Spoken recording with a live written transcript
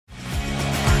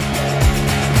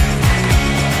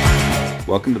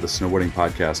Welcome to the Snowboarding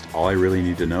Podcast. All I really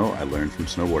need to know, I learned from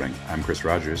snowboarding. I'm Chris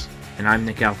Rogers. And I'm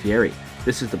Nick Alfieri.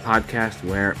 This is the podcast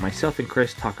where myself and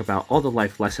Chris talk about all the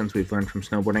life lessons we've learned from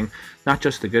snowboarding, not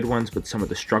just the good ones, but some of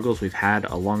the struggles we've had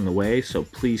along the way. So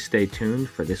please stay tuned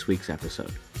for this week's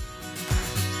episode.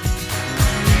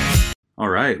 All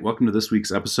right, welcome to this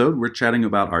week's episode. We're chatting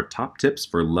about our top tips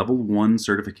for Level 1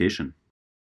 certification.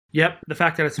 Yep, the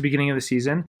fact that it's the beginning of the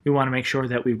season, we want to make sure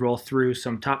that we roll through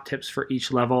some top tips for each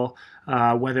level,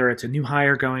 whether it's a new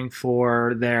hire going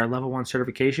for their Level 1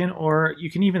 certification, or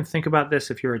you can even think about this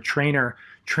if you're a trainer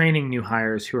training new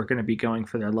hires who are going to be going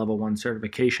for their Level 1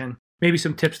 certification. Maybe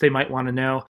some tips they might want to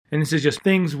know. And this is just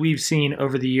things we've seen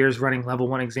over the years running Level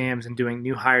 1 exams and doing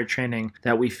new hire training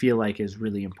that we feel like is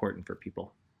really important for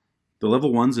people. The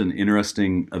Level 1's an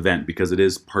interesting event because it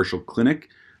is partial clinic.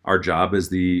 Our job as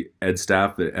the ed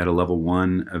staff at a Level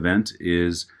 1 event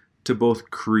is to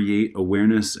both create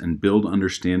awareness and build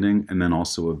understanding, and then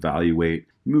also evaluate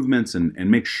movements and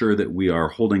make sure that we are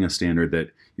holding a standard that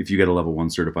if you get a Level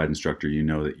 1 certified instructor, you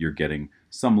know that you're getting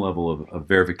some level of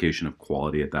verification of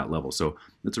quality at that level. So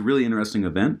it's a really interesting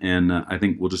event, and I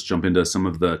think we'll just jump into some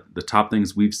of the top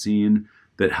things we've seen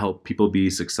that help people be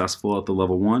successful at the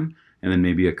Level 1, and then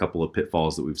maybe a couple of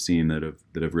pitfalls that we've seen that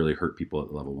have really hurt people at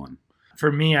the Level 1.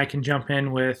 For me, I can jump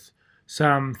in with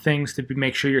some things to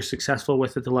make sure you're successful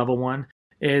with at the Level 1.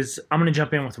 I'm going to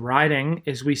jump in with riding,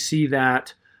 is we see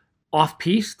that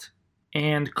off-piste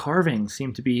and carving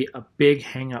seem to be a big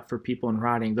hang-up for people in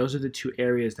riding. Those are the two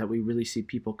areas that we really see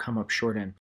people come up short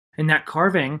in. And that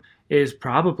carving is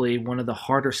probably one of the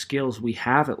harder skills we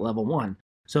have at Level 1.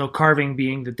 So carving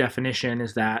being the definition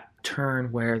is that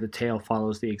turn where the tail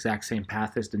follows the exact same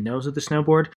path as the nose of the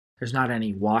snowboard. There's not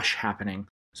any wash happening.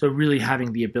 So really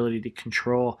having the ability to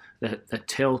control the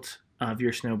tilt of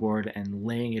your snowboard and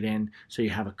laying it in so you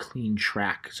have a clean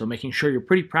track. So making sure you're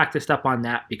pretty practiced up on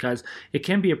that, because it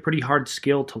can be a pretty hard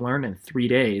skill to learn in 3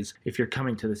 days if you're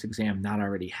coming to this exam not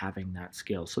already having that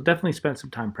skill. So definitely spend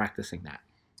some time practicing that.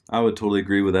 I would totally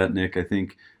agree with that, Nick. I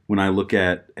think when I look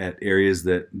at areas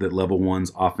that Level 1s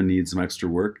often need some extra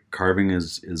work, carving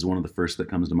is one of the first that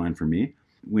comes to mind for me.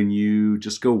 When you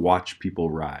just go watch people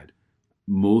ride,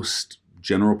 most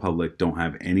general public don't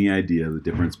have any idea the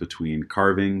difference between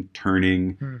carving,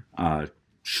 turning,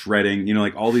 shredding. You know,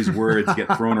 like all these words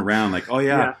get thrown around. Like, oh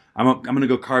yeah. I'm going to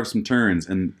go carve some turns.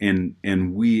 And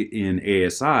we in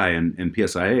ASI and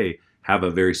PSIA have a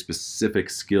very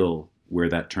specific skill where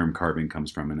that term carving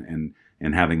comes from,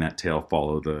 and having that tail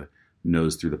follow the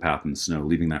nose through the path in the snow,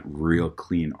 leaving that real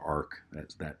clean arc,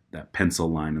 that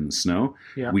pencil line in the snow.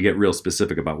 Yeah. We get real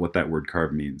specific about what that word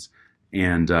carve means.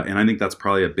 And I think that's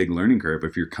probably a big learning curve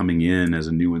if you're coming in as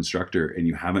a new instructor and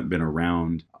you haven't been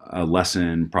around a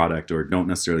lesson product or don't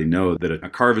necessarily know that a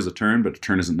carve is a turn, but a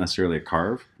turn isn't necessarily a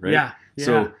carve, right? Yeah,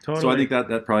 totally. So I think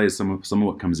that probably is some of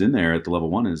what comes in there at the Level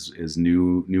 1 is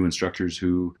new instructors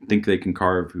who think they can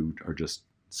carve, who are just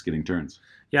skidding turns.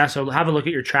 Yeah, so have a look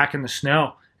at your track in the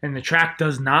snow. And the track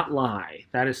does not lie.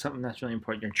 That is something that's really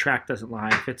important. Your track doesn't lie.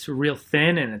 If it's real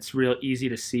thin and it's real easy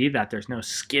to see that there's no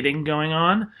skidding going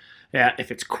on,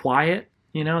 if it's quiet,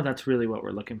 that's really what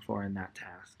we're looking for in that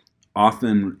task.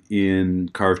 Often in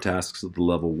carve tasks at the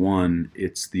Level 1,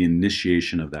 it's the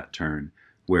initiation of that turn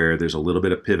where there's a little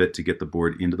bit of pivot to get the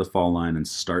board into the fall line and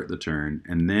start the turn,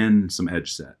 and then some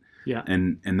edge set. Yeah.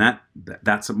 And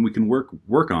that's something we can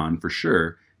work on for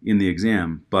sure in the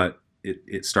exam, but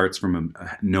it starts from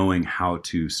knowing how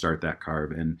to start that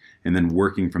carve and then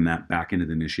working from that back into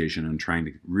the initiation and trying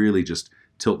to really just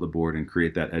tilt the board and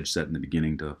create that edge set in the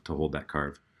beginning to hold that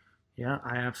carve. Yeah,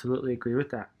 I absolutely agree with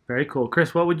that. Very cool.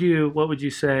 Chris, what would you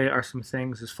say are some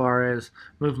things as far as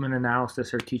movement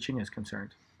analysis or teaching is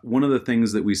concerned? One of the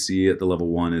things that we see at the Level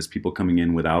 1 is people coming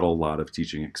in without a lot of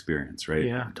teaching experience, right?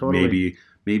 Yeah, totally.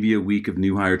 Maybe a week of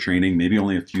new hire training, maybe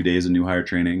only a few days of new hire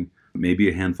training, maybe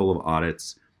a handful of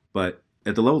audits. But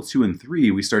at the Level 2 and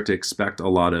 3, we start to expect a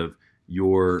lot of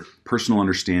your personal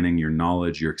understanding, your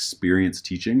knowledge, your experience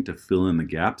teaching to fill in the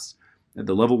gaps. At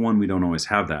the Level 1, we don't always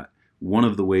have that. One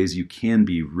of the ways you can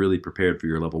be really prepared for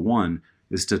your Level 1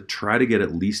 is to try to get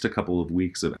at least a couple of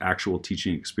weeks of actual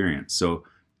teaching experience. So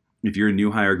if you're a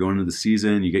new hire going into the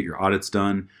season, you get your audits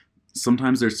done,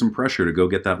 sometimes there's some pressure to go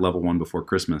get that Level 1 before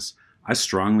Christmas. I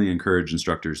strongly encourage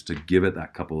instructors to give it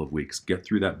that couple of weeks, get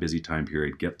through that busy time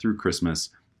period, get through Christmas,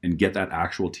 and get that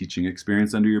actual teaching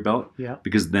experience under your belt. Yeah.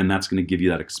 Because then that's going to give you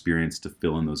that experience to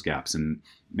fill in those gaps. And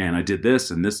man, I did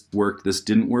this and this worked, this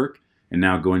didn't work. And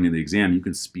now going to the exam, you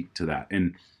can speak to that.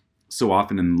 And so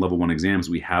often in Level 1 exams,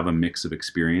 we have a mix of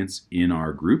experience in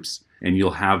our groups. And you'll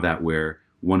have that where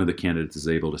one of the candidates is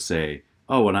able to say,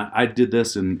 oh, and I did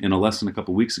this in a lesson a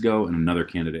couple weeks ago, and another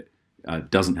candidate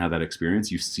doesn't have that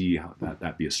experience, you see how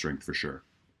that be a strength for sure.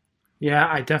 Yeah,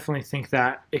 I definitely think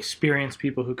that experienced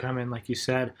people who come in, like you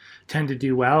said, tend to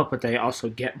do well, but they also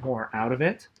get more out of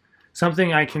it.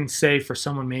 Something I can say for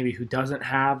someone maybe who doesn't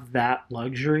have that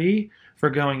luxury for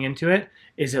going into it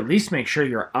is at least make sure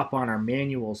you're up on our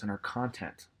manuals and our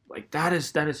content. Like that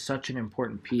is such an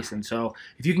important piece. And so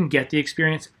if you can get the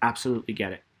experience, absolutely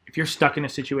get it. If you're stuck in a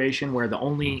situation where the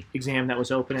only exam that was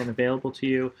open and available to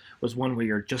you was one where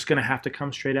you're just going to have to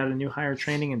come straight out of new hire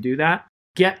training and do that,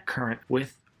 get current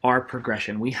with our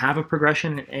progression. We have a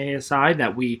progression in ASI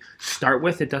that we start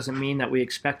with. It doesn't mean that we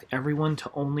expect everyone to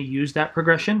only use that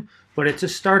progression, but it's a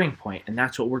starting point, and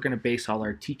that's what we're going to base all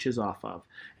our teaches off of.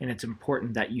 And it's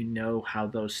important that you know how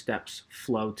those steps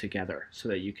flow together so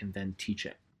that you can then teach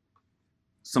it.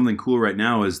 Something cool right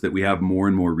now is that we have more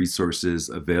and more resources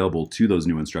available to those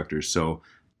new instructors. So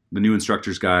the new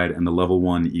instructor's guide and the level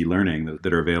 1 e-learning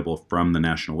that are available from the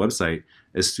national website,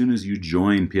 as soon as you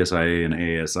join PSIA and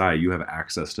AASI, you have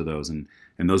access to those. And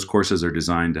those courses are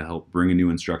designed to help bring a new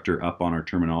instructor up on our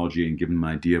terminology and give them an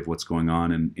idea of what's going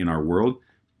on in our world.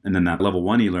 And then that level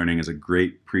 1 e-learning is a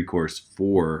great pre-course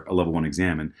for a level 1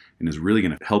 exam and is really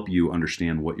going to help you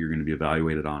understand what you're going to be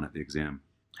evaluated on at the exam.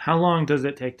 How long does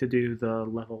it take to do the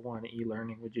level 1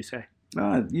 e-learning, would you say?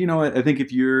 I think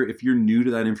if you're new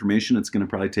to that information, it's going to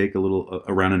probably take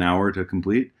around an hour to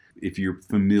complete. If you're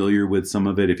familiar with some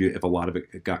of it, if a lot of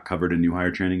it got covered in new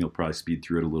hire training, you'll probably speed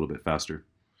through it a little bit faster.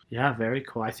 Yeah, very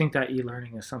cool. I think that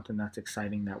e-learning is something that's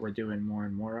exciting that we're doing more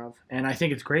and more of. And I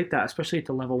think it's great that, especially at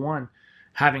the level 1,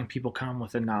 having people come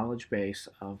with a knowledge base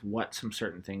of what some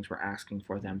certain things we're asking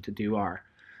for them to do are.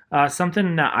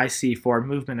 Something that I see for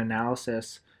movement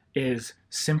analysis is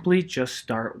simply just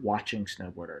start watching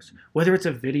snowboarders. Whether it's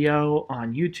a video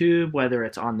on YouTube, whether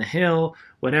it's on the hill,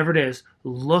 whatever it is,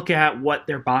 look at what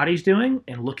their body's doing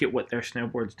and look at what their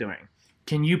snowboard's doing.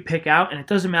 Can you pick out, and it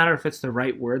doesn't matter if it's the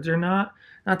right words or not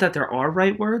that there are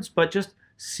right words, but just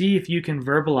see if you can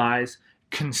verbalize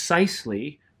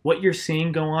concisely what you're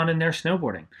seeing go on in their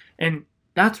snowboarding. And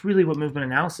that's really what movement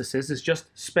analysis is just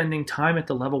spending time at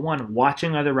the level 1,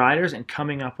 watching other riders and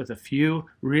coming up with a few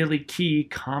really key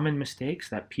common mistakes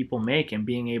that people make and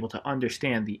being able to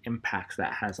understand the impacts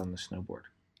that has on the snowboard.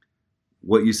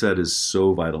 What you said is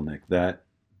so vital, Nick, that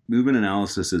movement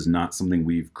analysis is not something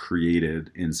we've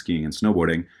created in skiing and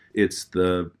snowboarding. It's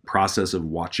the process of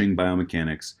watching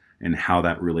biomechanics and how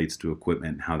that relates to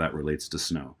equipment, how that relates to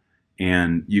snow.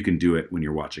 And you can do it when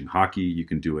you're watching hockey, you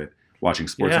can do it watching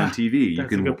sports on TV.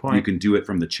 That's a good point. You can do it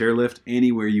from the chairlift.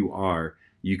 Anywhere you are,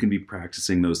 you can be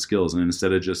practicing those skills. And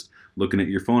instead of just looking at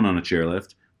your phone on a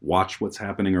chairlift, watch what's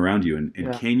happening around you.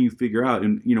 And can you figure out,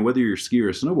 and whether you're a skier or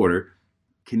a snowboarder,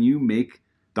 can you make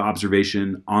the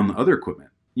observation on the other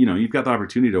equipment? You've got the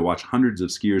opportunity to watch hundreds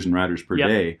of skiers and riders per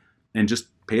day and just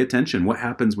pay attention. What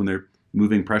happens when they're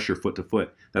moving pressure foot to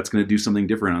foot? That's going to do something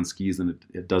different on skis than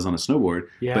it does on a snowboard.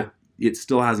 Yeah. But it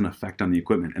still has an effect on the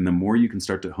equipment. And the more you can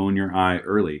start to hone your eye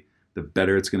early, the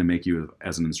better it's going to make you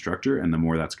as an instructor, and the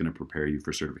more that's going to prepare you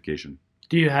for certification.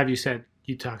 You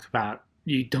talked about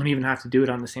you don't even have to do it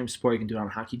on the same sport. You can do it on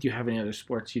hockey. Do you have any other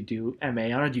sports you do MA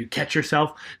on, or do you catch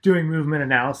yourself doing movement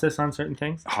analysis on certain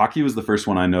things? Hockey was the first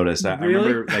one I noticed. Really? I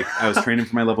remember I was training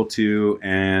for my level 2,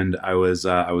 and I was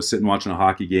sitting watching a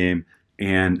hockey game,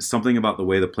 and something about the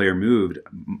way the player moved,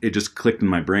 it just clicked in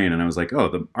my brain, and I was like,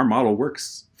 oh, our model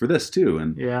works for this too.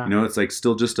 And it's like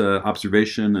still just a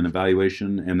observation and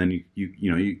evaluation. And then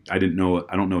I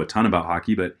don't know a ton about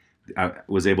hockey, but I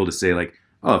was able to say like,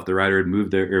 oh, if the rider had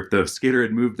moved or if the skater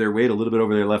had moved their weight a little bit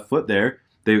over their left foot there,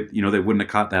 they wouldn't have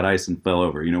caught that ice and fell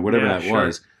over, whatever that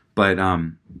was.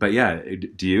 But yeah,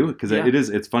 do you? Because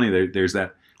it's funny.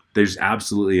 There's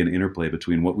absolutely an interplay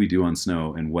between what we do on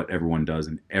snow and what everyone does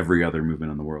in every other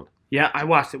movement in the world. Yeah, I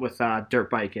watched it with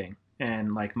dirt biking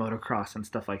and like motocross and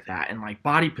stuff like that. And like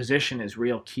body position is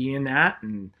real key in that.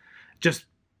 And just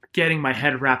getting my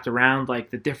head wrapped around like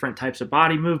the different types of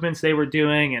body movements they were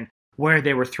doing and where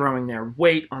they were throwing their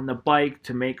weight on the bike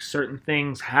to make certain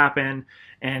things happen.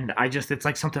 And it's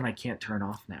like something I can't turn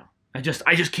off now. I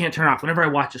just can't turn off. Whenever I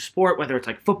watch a sport, whether it's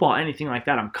like football, anything like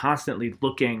that, I'm constantly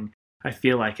looking, I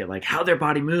feel like it, like how their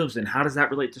body moves and how does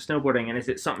that relate to snowboarding, and is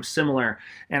it something similar?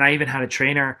 And I even had a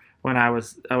trainer when I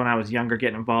was younger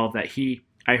getting involved that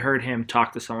I heard him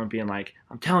talk to someone being like,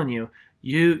 I'm telling you,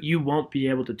 you won't be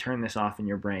able to turn this off in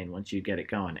your brain once you get it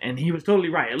going. And he was totally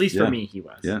right. At least for me, he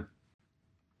was. Yeah.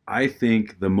 I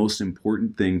think the most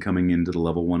important thing coming into the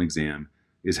level 1 exam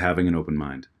is having an open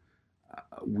mind.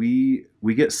 we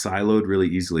get siloed really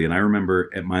easily. And I remember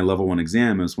at my level 1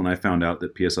 exam is when I found out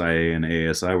that PSIA and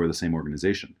AASI were the same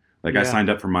organization. Like I signed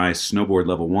up for my snowboard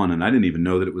level 1 and I didn't even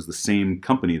know that it was the same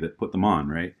company that put them on,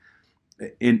 right?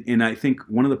 And I think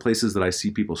one of the places that I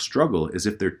see people struggle is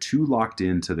if they're too locked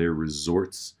into their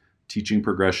resort's teaching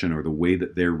progression or the way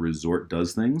that their resort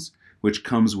does things, which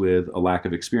comes with a lack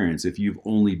of experience. If you've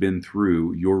only been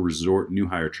through your resort new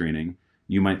hire training,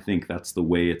 you might think that's the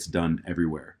way it's done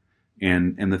everywhere.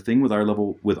 And the thing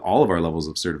with all of our levels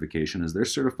of certification is they're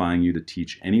certifying you to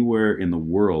teach anywhere in the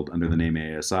world under the name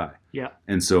ASI. Yeah.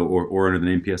 And so, or under the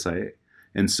name PSIA.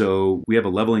 And so we have a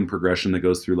leveling progression that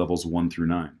goes through levels 1 through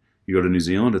 9. You go to New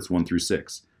Zealand, it's 1 through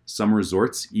 6. Some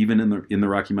resorts, even in the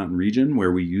Rocky Mountain region,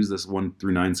 where we use this 1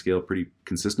 through 9 scale pretty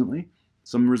consistently,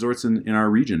 some resorts in our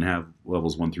region have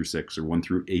levels 1 through 6 or 1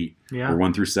 through 8 or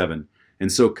 1 through 7.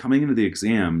 And so coming into the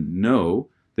exam, know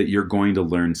that you're going to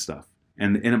learn stuff.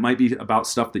 And it might be about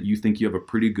stuff that you think you have a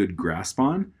pretty good grasp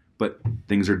on, but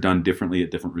things are done differently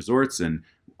at different resorts. And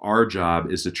our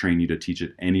job is to train you to teach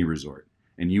at any resort.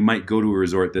 And you might go to a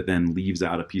resort that then leaves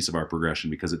out a piece of our progression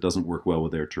because it doesn't work well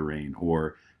with their terrain,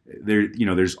 or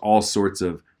there's all sorts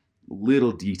of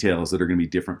little details that are going to be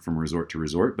different from resort to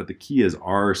resort. But the key is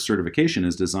our certification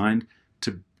is designed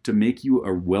to make you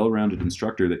a well-rounded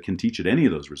instructor that can teach at any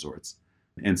of those resorts.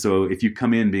 And so if you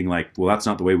come in being like, well, that's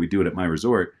not the way we do it at my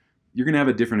resort, you're going to have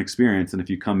a different experience than if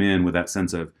you come in with that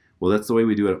sense of, well, that's the way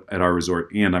we do it at our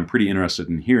resort, and I'm pretty interested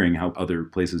in hearing how other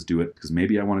places do it because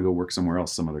maybe I want to go work somewhere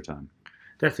else some other time.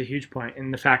 That's a huge point,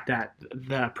 and the fact that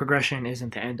the progression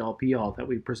isn't the end-all be-all that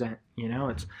we present.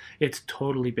 It's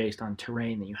totally based on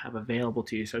terrain that you have available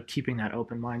to you. So keeping that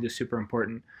open mind is super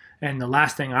important. And the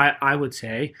last thing I would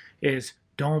say is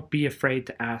don't be afraid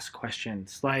to ask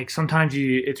questions. Like sometimes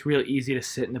it's real easy to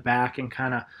sit in the back and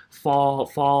kind of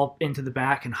fall into the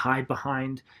back and hide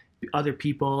behind other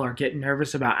people or get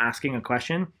nervous about asking a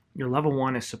question. Your level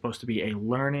 1 is supposed to be a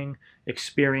learning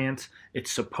experience.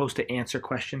 It's supposed to answer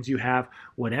questions you have.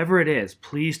 Whatever it is,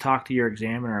 please talk to your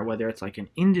examiner, whether it's like an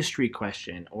industry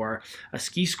question or a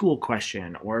ski school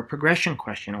question or a progression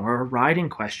question or a riding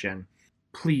question.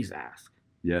 Please ask.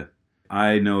 Yeah.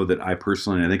 I know that I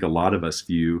personally, I think a lot of us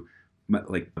view,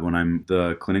 like when I'm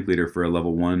the clinic leader for a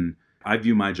level 1, I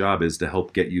view my job as to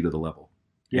help get you to the level.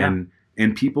 Yeah.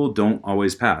 And people don't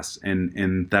always pass.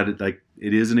 And that, like,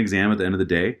 it is an exam at the end of the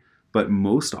day. But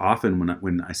most often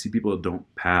when I see people that don't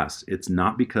pass, it's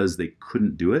not because they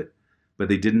couldn't do it, but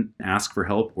they didn't ask for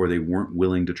help or they weren't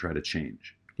willing to try to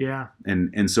change. Yeah.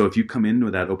 And so if you come in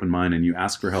with that open mind and you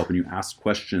ask for help and you ask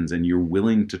questions and you're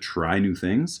willing to try new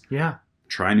things,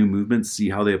 try new movements, see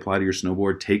how they apply to your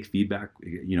snowboard, take feedback,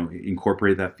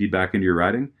 incorporate that feedback into your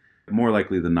riding, more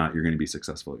likely than not, you're going to be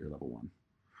successful at your level 1.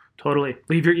 Totally.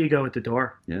 Leave your ego at the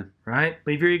door. Yeah. Right?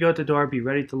 Leave your ego at the door. Be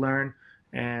ready to learn.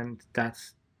 And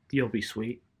you'll be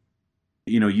sweet.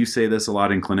 You say this a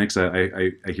lot in clinics.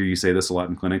 I hear you say this a lot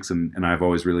in clinics, and I've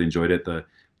always really enjoyed it. The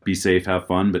be safe, have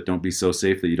fun, but don't be so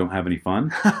safe that you don't have any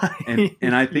fun.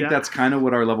 And I think that's kind of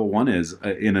what our level 1 is,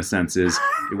 in a sense, is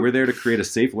we're there to create a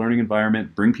safe learning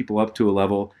environment, bring people up to a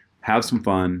level, have some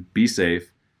fun, be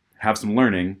safe, have some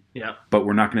learning. Yeah. But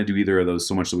we're not going to do either of those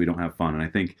so much that we don't have fun. And I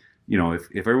think,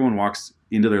 if everyone walks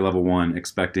into their level 1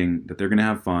 expecting that they're going to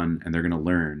have fun and they're going to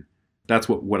learn, that's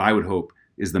what I would hope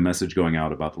is the message going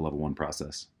out about the level 1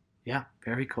 process. Yeah,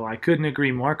 very cool. I couldn't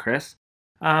agree more, Chris.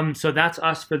 So that's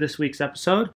us for this week's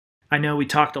episode. I know we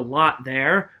talked a lot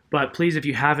there, but please, if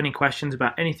you have any questions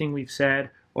about anything we've said,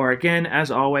 or again,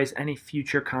 as always, any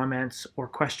future comments or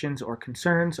questions or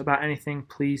concerns about anything,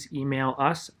 please email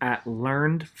us at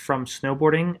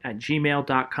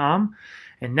learnedfromsnowboarding@gmail.com.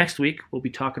 And next week, we'll be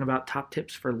talking about top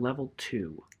tips for level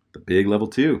 2. The big level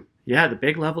 2. Yeah, the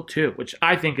big level 2, which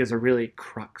I think is a really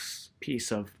crux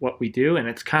piece of what we do. And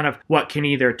it's kind of what can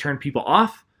either turn people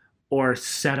off or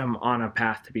set them on a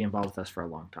path to be involved with us for a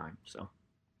long time. So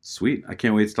sweet. I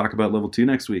can't wait to talk about level 2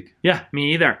 next week. Yeah,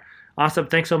 me either. Awesome.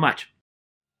 Thanks so much.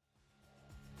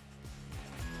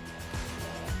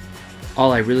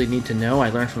 All I Really Need to Know I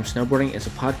Learned from Snowboarding is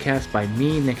a podcast by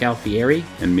me, Nick Alfieri.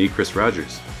 And me, Chris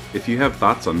Rogers. If you have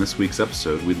thoughts on this week's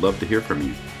episode, we'd love to hear from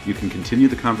you. You can continue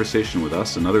the conversation with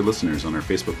us and other listeners on our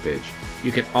Facebook page.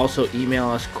 You can also email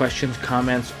us questions,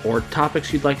 comments, or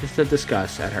topics you'd like us to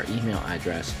discuss at our email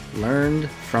address,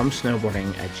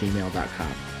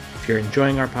 learnedfromsnowboarding@gmail.com. If you're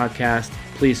enjoying our podcast,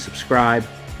 please subscribe,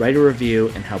 write a review,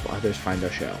 and help others find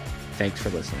our show. Thanks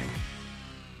for listening.